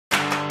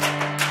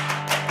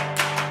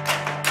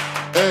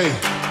Hey,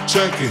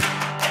 check it.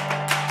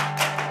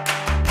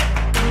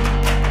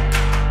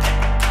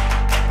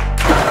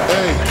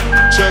 Hey,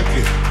 check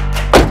it.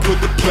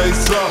 Put the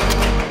place up.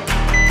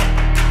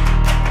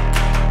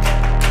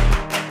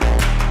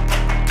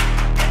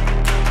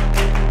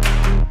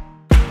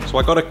 So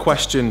I got a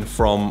question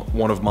from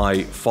one of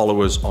my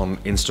followers on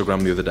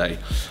Instagram the other day,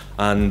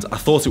 and I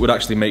thought it would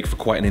actually make for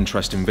quite an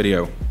interesting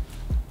video.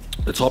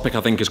 The topic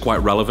I think is quite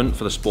relevant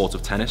for the sport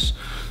of tennis.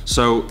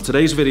 So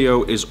today's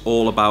video is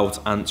all about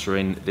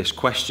answering this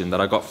question that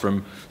I got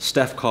from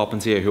Steph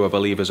Carpentier, who I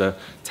believe is a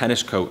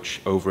tennis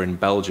coach over in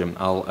Belgium.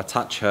 I'll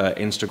attach her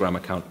Instagram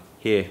account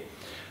here.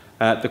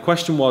 The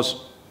question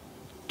was,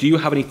 do you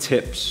have any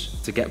tips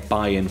to get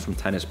buy-in from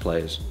tennis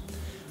players?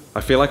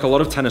 I feel like a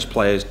lot of tennis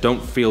players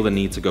don't feel the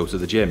need to go to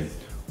the gym.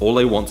 All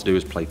they want to do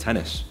is play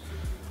tennis.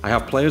 I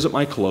have players at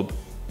my club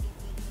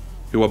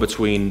who are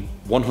between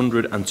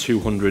 100 and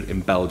 200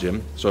 in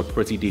Belgium, so a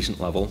pretty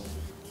decent level,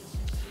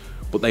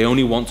 but they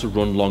only want to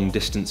run long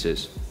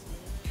distances.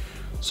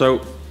 So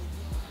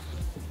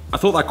I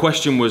thought that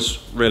question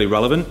was really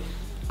relevant,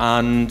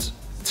 and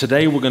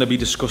today we're going to be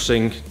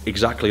discussing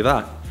exactly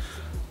that.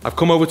 I've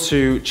come over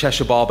to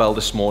Cheshire Barbell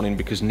this morning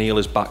because Neal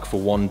is back for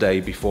one day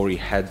before he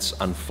heads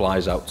and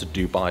flies out to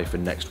Dubai for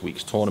next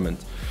week's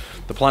tournament.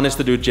 The plan is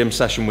to do a gym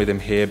session with him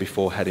here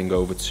before heading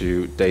over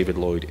to David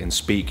Lloyd in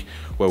Speak,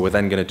 where we're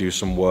then going to do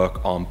some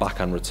work on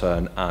backhand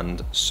return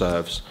and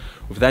serves.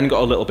 We've then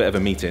got a little bit of a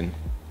meeting.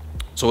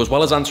 So as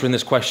well as answering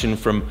this question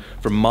from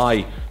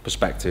my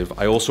perspective,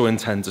 I also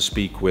intend to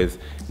speak with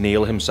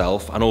Neal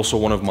himself and also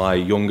one of my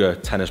younger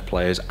tennis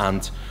players,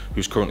 Ant,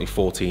 who's currently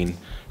 14,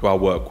 who I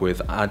work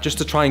with, just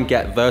to try and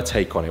get their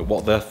take on it,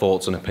 what their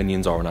thoughts and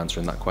opinions are on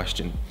answering that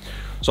question.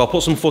 So I'll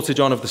put some footage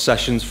on of the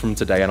sessions from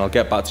today and I'll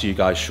get back to you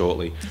guys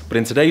shortly. But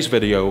in today's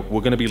video,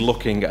 we're going to be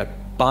looking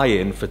at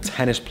buy-in for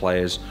tennis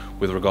players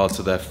with regards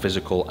to their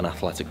physical and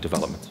athletic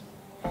development.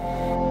 Put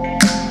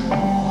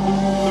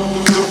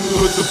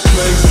the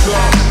place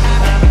up.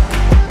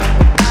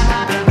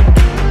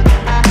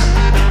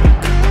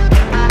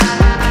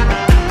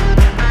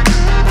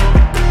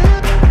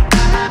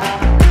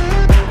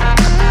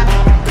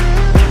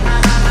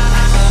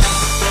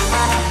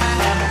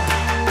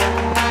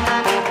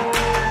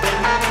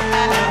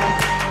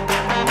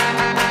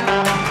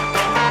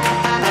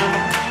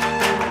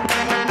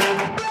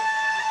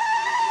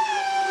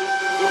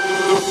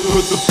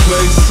 Put the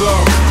place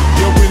up,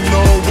 yeah, we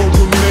know what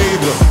we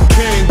made of.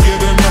 Can't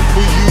get enough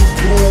of you,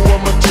 boo,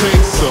 I'm a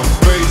chaser.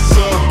 Face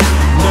up,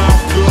 now I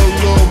feel a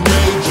little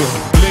major.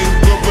 Blink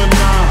of an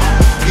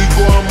eye,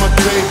 ego, I'm a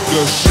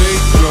taker.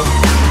 Shaker,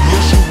 yeah,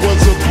 she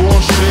was a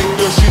born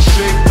shaker. She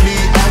shake me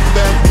out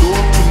that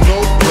door to no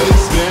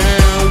place.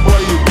 Damn,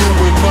 why you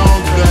doing all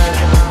that?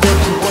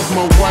 Thought you was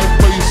my wife,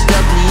 but you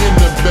stabbed me in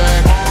the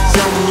back.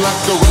 Sounding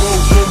like a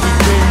rose when we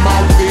came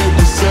out there.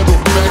 We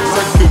settled facts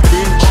like Da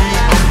Vinci.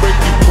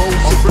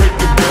 I'm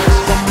breaking backs,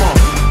 come on,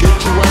 get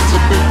your ass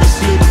up if you're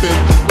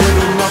slipping. With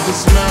another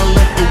smile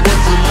like it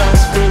was the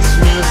last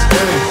Christmas,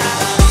 hey.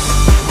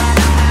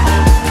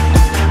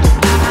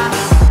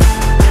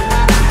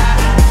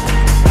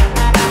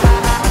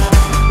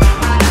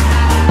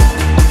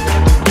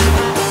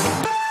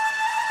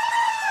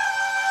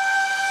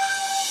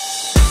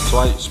 So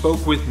I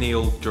spoke with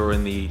Neal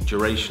during the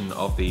duration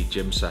of the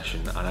gym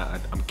session,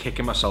 and I'm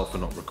kicking myself for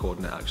not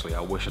recording it actually. I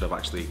wish I'd have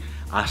actually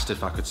asked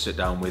if I could sit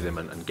down with him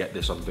and get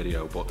this on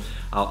video, but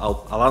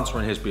I'll answer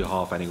on his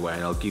behalf anyway,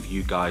 and I'll give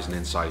you guys an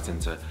insight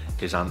into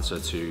his answer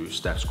to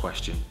Steph's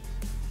question.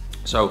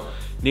 So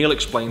Neal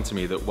explained to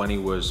me that when he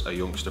was a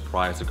youngster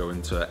prior to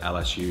going to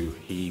LSU,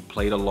 he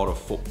played a lot of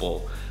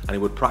football and he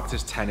would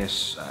practice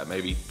tennis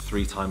maybe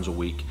 3 times a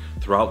week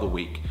throughout the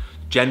week.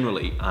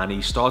 Generally, and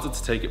he started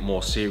to take it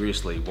more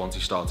seriously once he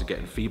started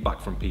getting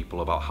feedback from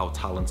people about how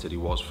talented he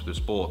was for the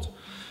sport.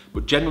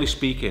 But generally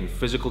speaking,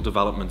 physical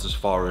development as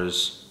far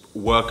as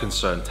we're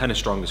concerned, Tennis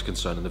Strong is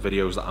concerned, and the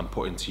videos that I'm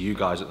putting to you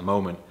guys at the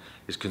moment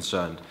is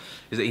concerned,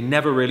 is that he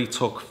never really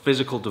took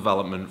physical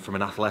development from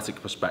an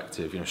athletic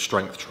perspective, you know,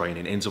 strength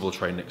training, interval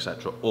training,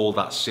 etc., all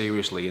that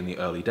seriously in the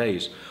early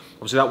days.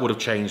 Obviously that would have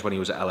changed when he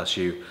was at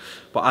LSU,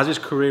 but as his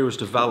career has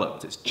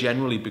developed, it's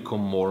generally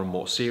become more and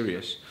more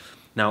serious.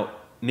 Now,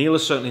 Neal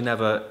has certainly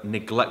never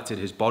neglected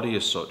his body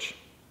as such,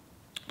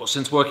 but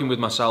since working with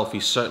myself,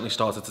 he's certainly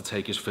started to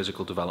take his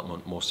physical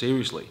development more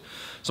seriously.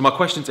 So my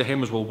question to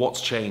him was, well, what's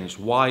changed?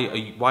 Why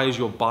is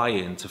your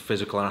buy-in to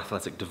physical and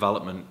athletic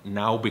development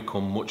now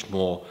become much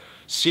more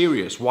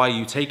serious? Why are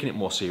you taking it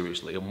more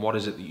seriously, and what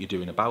is it that you're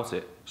doing about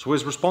it? So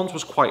his response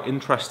was quite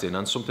interesting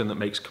and something that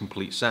makes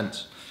complete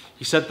sense.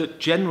 He said that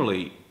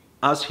generally,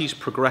 as he's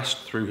progressed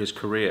through his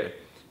career,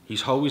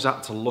 he's always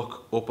had to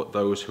look up at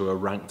those who are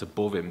ranked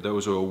above him,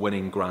 those who are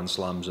winning Grand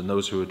Slams and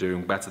those who are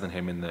doing better than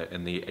him in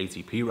the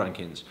ATP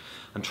rankings,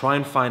 and try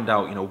and find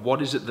out, you know,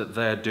 what is it that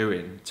they're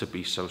doing to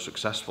be so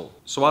successful.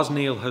 So as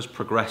Neal has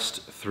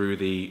progressed through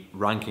the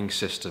ranking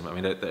system, I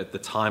mean, at the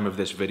time of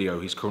this video,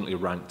 he's currently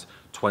ranked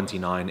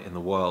 29 in the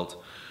world.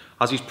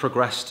 As he's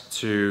progressed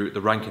to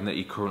the ranking that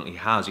he currently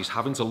has, he's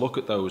having to look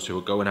at those who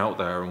are going out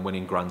there and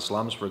winning Grand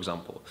Slams, for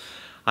example.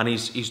 and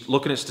he's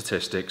looking at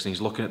statistics, and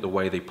he's looking at the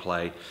way they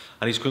play,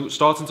 and he's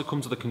starting to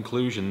come to the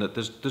conclusion that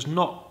there's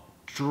not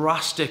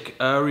drastic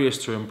areas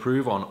to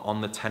improve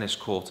on the tennis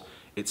court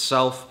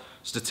itself.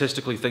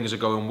 Statistically, things are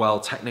going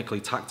well.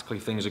 Technically, tactically,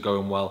 things are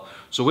going well.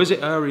 So is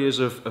it areas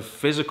of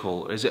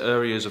physical, is it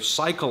areas of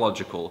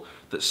psychological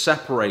that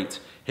separate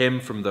him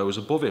from those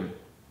above him?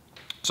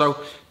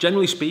 So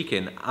generally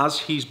speaking, as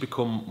he's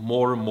become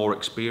more and more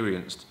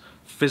experienced,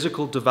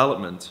 physical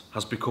development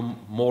has become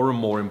more and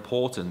more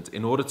important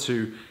in order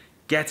to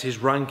get his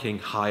ranking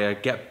higher,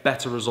 get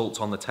better results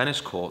on the tennis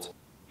court.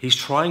 He's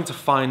trying to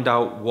find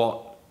out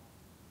what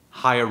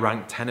higher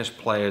ranked tennis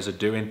players are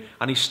doing,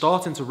 and he's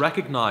starting to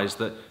recognize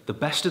that the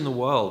best in the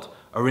world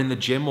are in the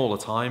gym all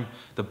the time.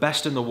 The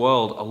best in the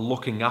world are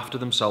looking after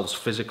themselves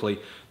physically.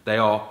 They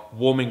are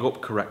warming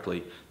up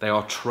correctly. They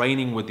are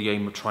training with the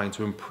aim of trying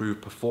to improve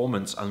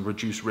performance and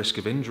reduce risk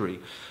of injury.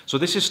 So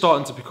this is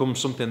starting to become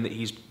something that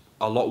he's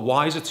a lot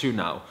wiser to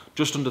now,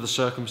 just under the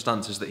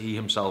circumstances that he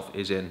himself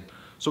is in.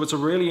 So it's a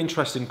really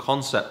interesting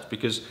concept,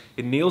 because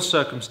in Neal's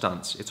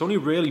circumstance, it's only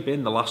really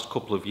been the last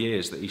couple of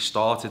years that he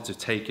started to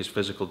take his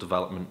physical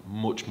development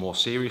much more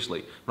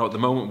seriously. Now at the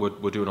moment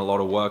we're doing a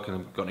lot of work, and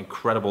we've got an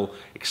incredible,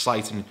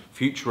 exciting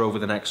future over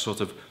the next sort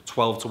of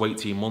 12 to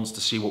 18 months to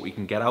see what we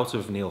can get out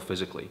of Neal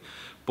physically.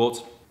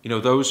 But you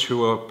know, those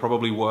who are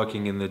probably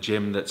working in the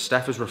gym that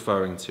Steph is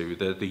referring to,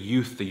 the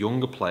youth, the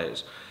younger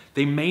players,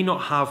 they may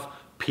not have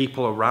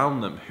people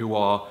around them who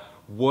are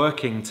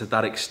working to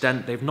that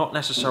extent. They've not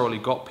necessarily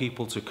got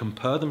people to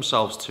compare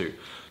themselves to.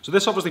 So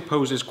this obviously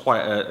poses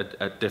quite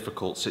a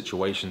difficult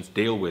situation to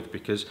deal with,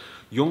 because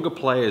younger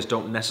players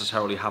don't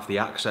necessarily have the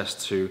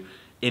access to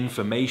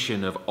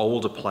information of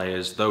older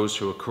players, those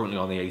who are currently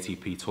on the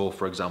ATP tour,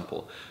 for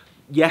example.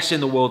 Yes, in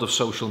the world of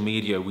social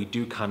media, we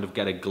do kind of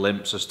get a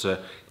glimpse as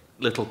to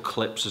little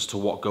clips as to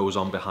what goes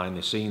on behind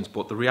the scenes,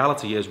 but the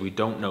reality is we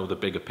don't know the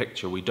bigger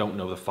picture, we don't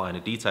know the finer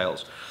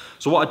details.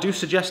 So what I do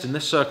suggest in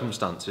this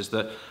circumstance is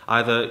that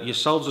either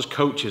yourselves as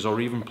coaches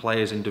or even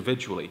players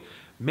individually,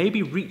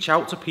 maybe reach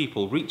out to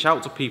people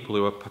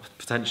who are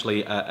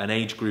potentially an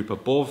age group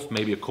above,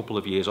 maybe a couple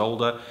of years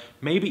older,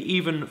 maybe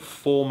even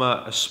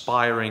former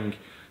aspiring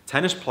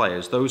tennis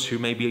players, those who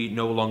maybe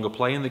no longer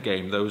play in the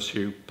game, those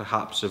who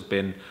perhaps have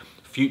been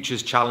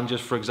futures challengers,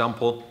 for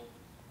example,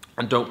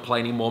 and don't play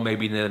anymore,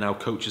 maybe they're now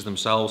coaches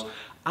themselves.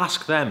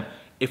 Ask them,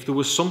 if there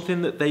was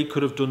something that they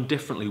could have done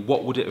differently,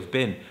 what would it have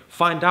been?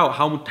 Find out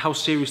how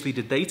seriously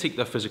did they take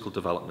their physical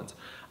development.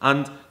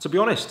 And to be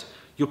honest,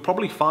 you'll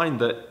probably find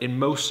that in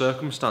most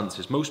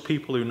circumstances, most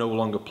people who no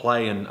longer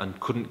play and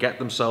couldn't get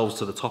themselves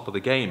to the top of the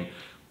game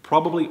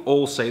probably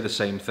all say the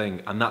same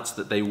thing, and that's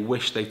that they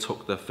wish they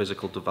took their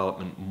physical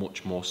development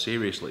much more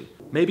seriously.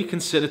 Maybe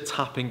consider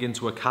tapping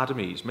into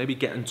academies, maybe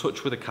get in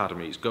touch with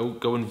academies,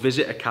 go and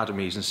visit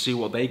academies and see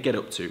what they get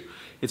up to.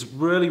 It's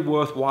really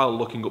worthwhile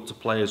looking up to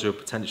players who are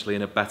potentially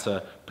in a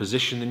better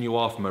position than you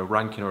are from a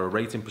ranking or a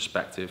rating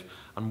perspective,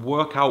 and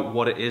work out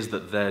what it is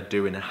that they're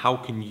doing and how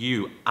can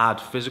you add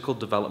physical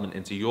development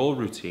into your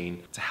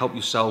routine to help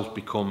yourselves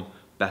become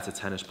better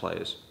tennis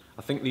players.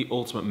 I think the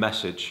ultimate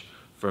message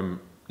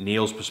from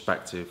Neal's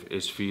perspective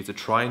is for you to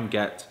try and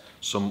get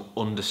some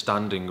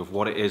understanding of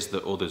what it is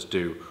that others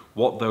do,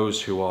 what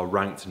those who are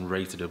ranked and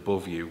rated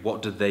above you,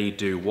 what do they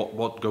do,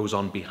 what goes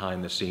on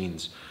behind the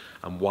scenes,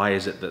 and why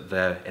is it that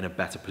they're in a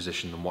better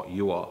position than what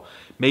you are.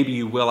 Maybe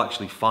you will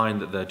actually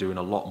find that they're doing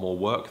a lot more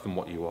work than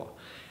what you are.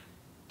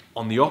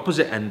 On the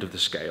opposite end of the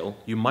scale,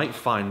 you might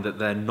find that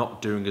they're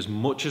not doing as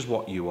much as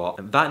what you are,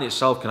 and that in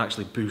itself can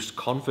actually boost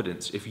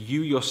confidence. If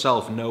you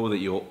yourself know that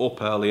you're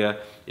up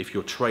earlier, if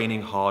you're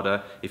training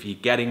harder, if you're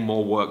getting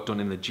more work done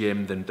in the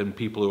gym than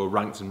people who are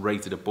ranked and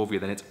rated above you,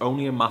 then it's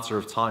only a matter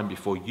of time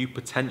before you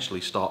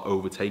potentially start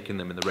overtaking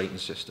them in the rating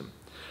system.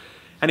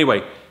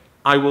 Anyway,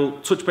 I will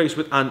touch base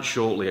with Ant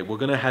shortly. We're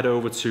going to head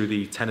over to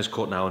the tennis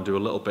court now and do a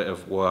little bit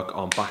of work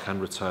on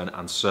backhand return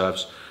and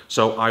serves.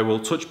 So I will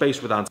touch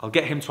base with Ant. I'll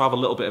get him to have a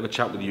little bit of a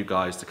chat with you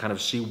guys to kind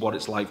of see what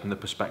it's like from the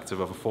perspective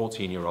of a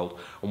 14-year-old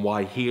and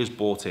why he is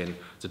bought in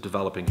to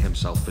developing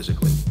himself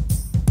physically.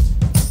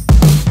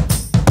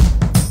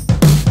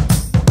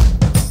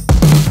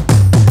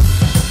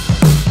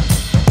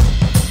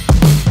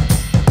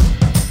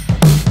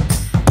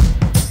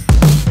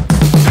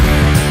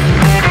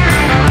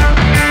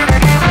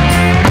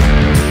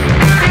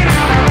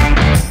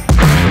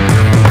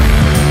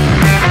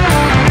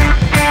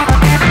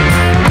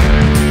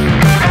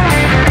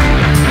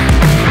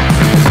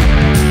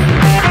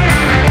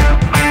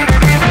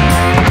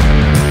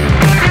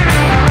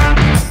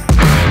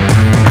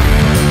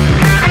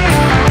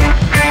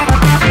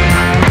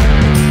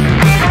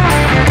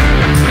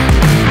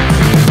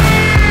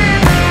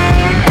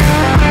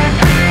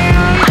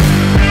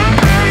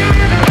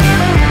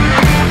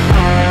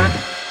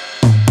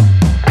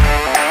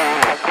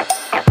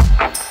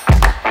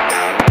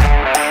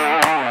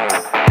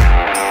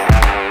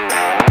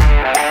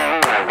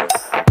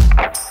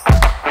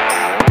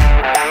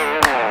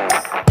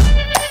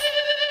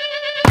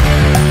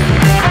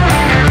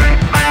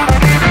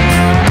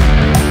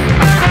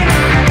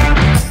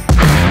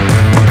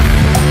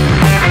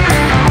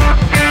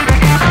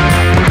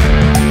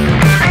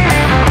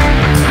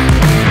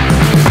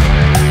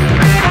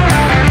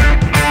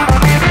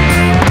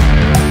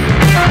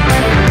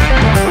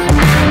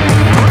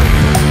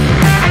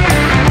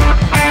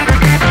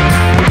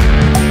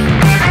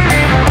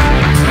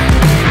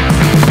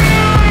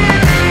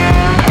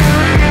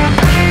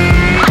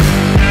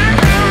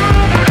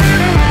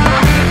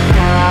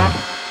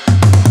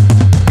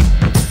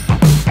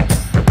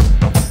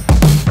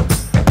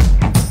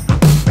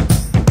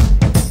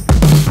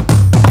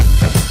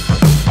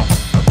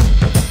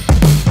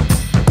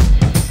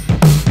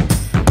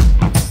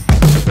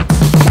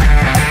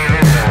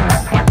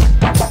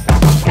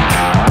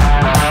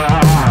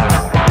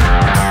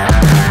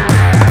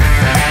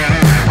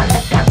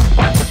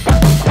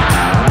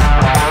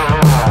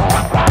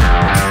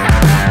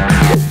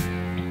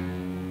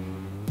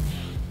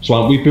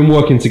 So we've been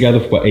working together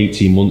for about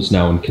 18 months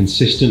now, and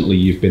consistently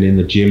you've been in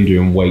the gym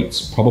doing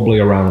weights probably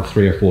around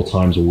 3 or 4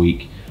 times a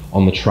week,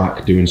 on the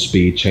track doing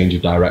speed, change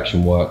of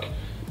direction work,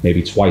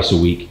 maybe twice a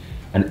week,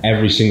 and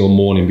every single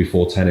morning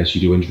before tennis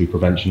you do injury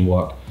prevention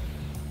work.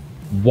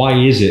 Why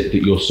is it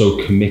that you're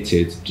so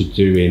committed to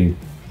doing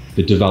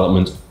the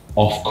development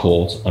off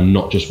court and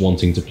not just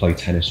wanting to play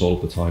tennis all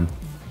of the time?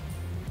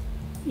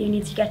 You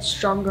need to get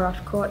stronger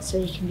off court so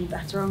you can be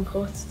better on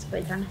court to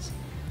play tennis.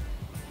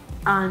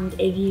 And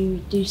if you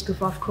do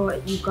stuff off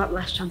court, you've got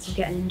less chance of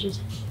getting injured.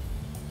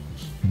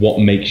 What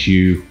makes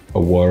you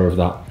aware of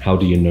that? How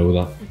do you know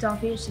that? It's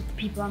obvious that the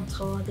people on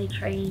tour, they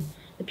train.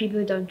 The people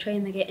who don't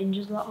train, they get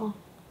injured a lot more.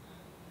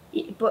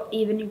 But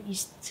even if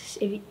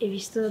you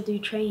still do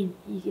train,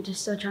 there's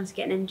still a chance of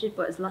getting injured,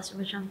 but it's less of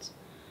a chance.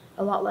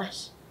 A lot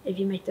less if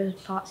you make those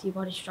parts of your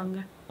body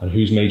stronger. And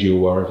who's made you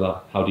aware of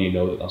that? How do you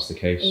know that that's the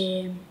case?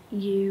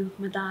 You,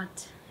 my dad,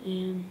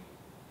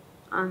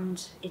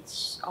 and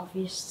it's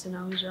obvious to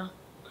know as well.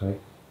 Okay.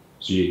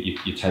 So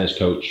your tennis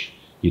coach,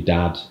 your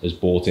dad has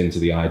bought into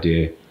the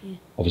idea. Yeah.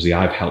 Obviously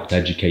I've helped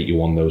educate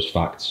you on those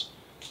facts.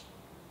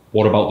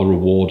 What about the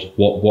reward?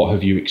 What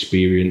have you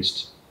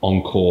experienced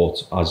on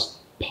court as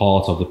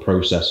part of the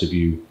process of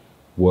you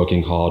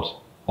working hard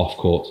off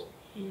court?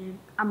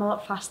 I'm a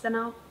lot faster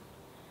now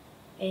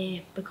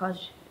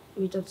because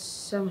we did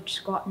so much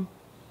squatting.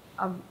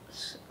 I'm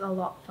a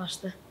lot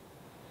faster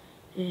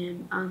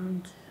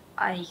and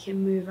I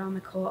can move around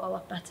the court a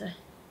lot better,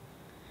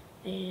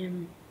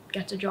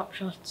 get to drop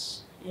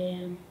shots,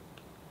 and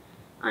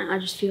I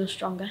just feel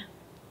stronger.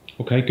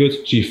 Okay, good.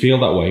 So you feel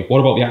that way. What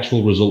about the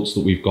actual results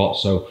that we've got?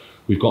 So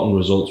we've gotten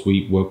results.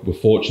 We're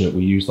fortunate.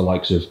 We use the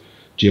likes of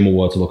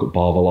GymAware to look at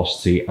bar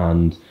velocity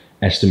and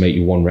estimate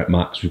your 1 rep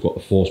max. We've got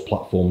the force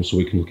platform so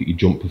we can look at your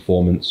jump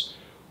performance.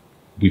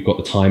 We've got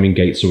the timing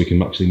gate so we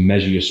can actually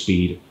measure your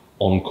speed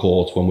on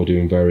court when we're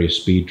doing various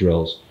speed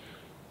drills.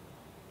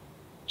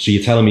 So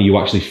you're telling me you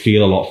actually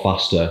feel a lot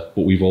faster,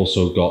 but we've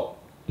also got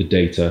the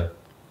data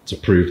to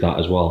prove that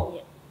as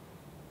well.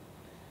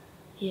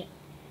 Yeah.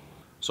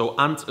 So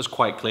Ant has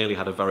quite clearly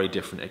had a very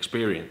different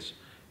experience.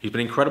 He's been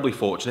incredibly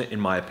fortunate, in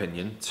my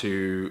opinion,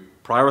 to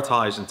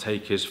prioritise and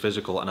take his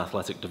physical and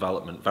athletic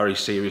development very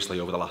seriously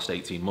over the last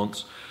 18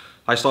 months.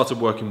 I started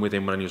working with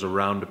him when he was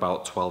around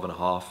about 12 and a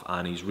half,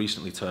 and he's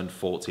recently turned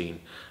 14.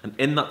 And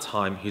in that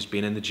time, he's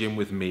been in the gym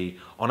with me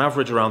on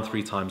average around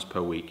 3 times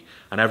per week.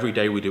 And every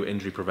day we do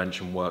injury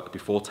prevention work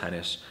before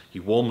tennis. He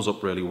warms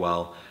up really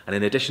well. And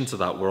in addition to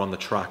that, we're on the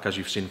track, as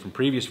you've seen from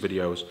previous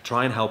videos, to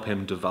try and help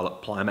him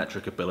develop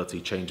plyometric ability,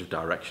 change of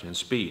direction and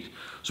speed.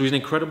 So he's in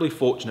an incredibly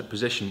fortunate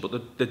position,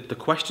 but the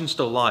question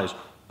still lies,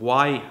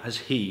 why has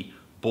he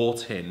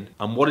bought in,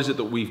 and what is it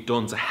that we've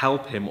done to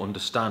help him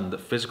understand that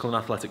physical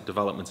and athletic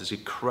development is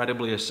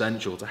incredibly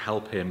essential to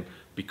help him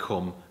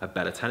become a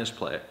better tennis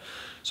player?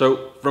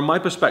 So from my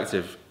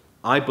perspective,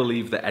 I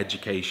believe that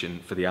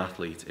education for the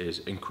athlete is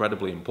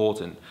incredibly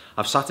important.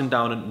 I've sat him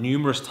down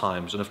numerous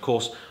times, and of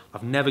course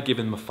I've never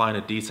given him the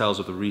finer details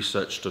of the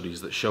research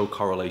studies that show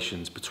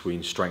correlations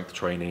between strength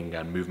training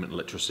and movement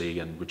literacy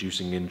and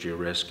reducing injury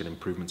risk and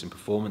improvements in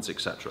performance,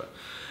 etc.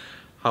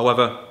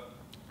 However,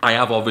 I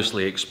have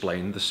obviously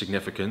explained the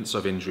significance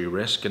of injury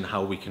risk and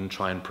how we can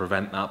try and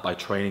prevent that by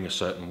training a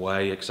certain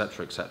way,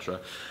 etc.,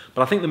 etc.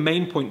 But I think the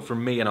main point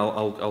from me, and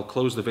I'll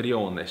close the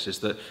video on this, is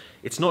that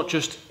it's not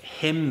just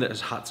him that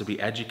has had to be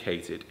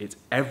educated, it's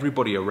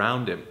everybody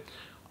around him.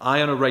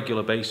 I, on a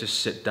regular basis,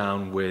 sit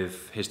down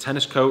with his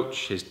tennis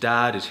coach, his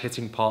dad, his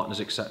hitting partners,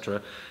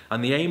 etc.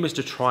 And the aim is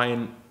to try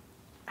and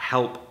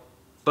help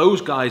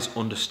those guys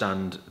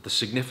understand the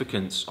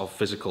significance of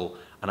physical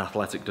and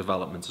athletic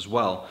development as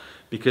well.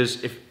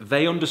 Because if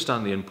they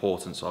understand the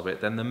importance of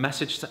it, then the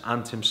message to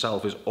Ant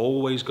himself is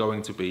always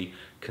going to be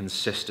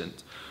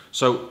consistent.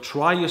 So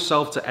try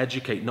yourself to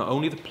educate not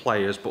only the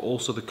players, but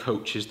also the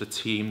coaches, the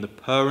team, the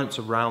parents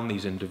around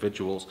these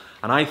individuals.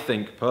 And I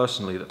think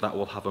personally that that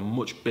will have a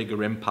much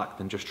bigger impact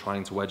than just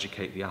trying to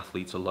educate the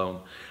athletes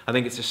alone. I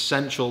think it's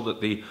essential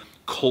that the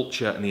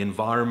culture and the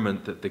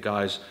environment that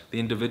the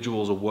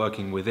individuals are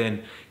working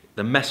within,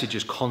 the message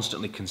is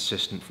constantly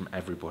consistent from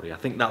everybody. I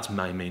think that's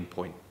my main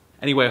point.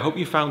 Anyway, I hope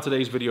you found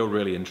today's video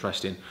really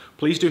interesting.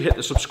 Please do hit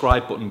the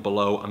subscribe button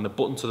below and the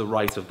button to the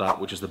right of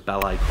that, which is the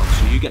bell icon,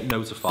 so you get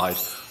notified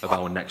of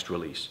our next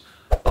release.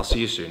 I'll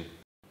see you soon.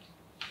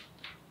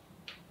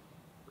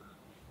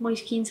 My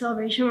keen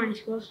celebration when he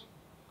scores.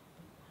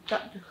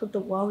 That's the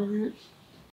wow, isn't it?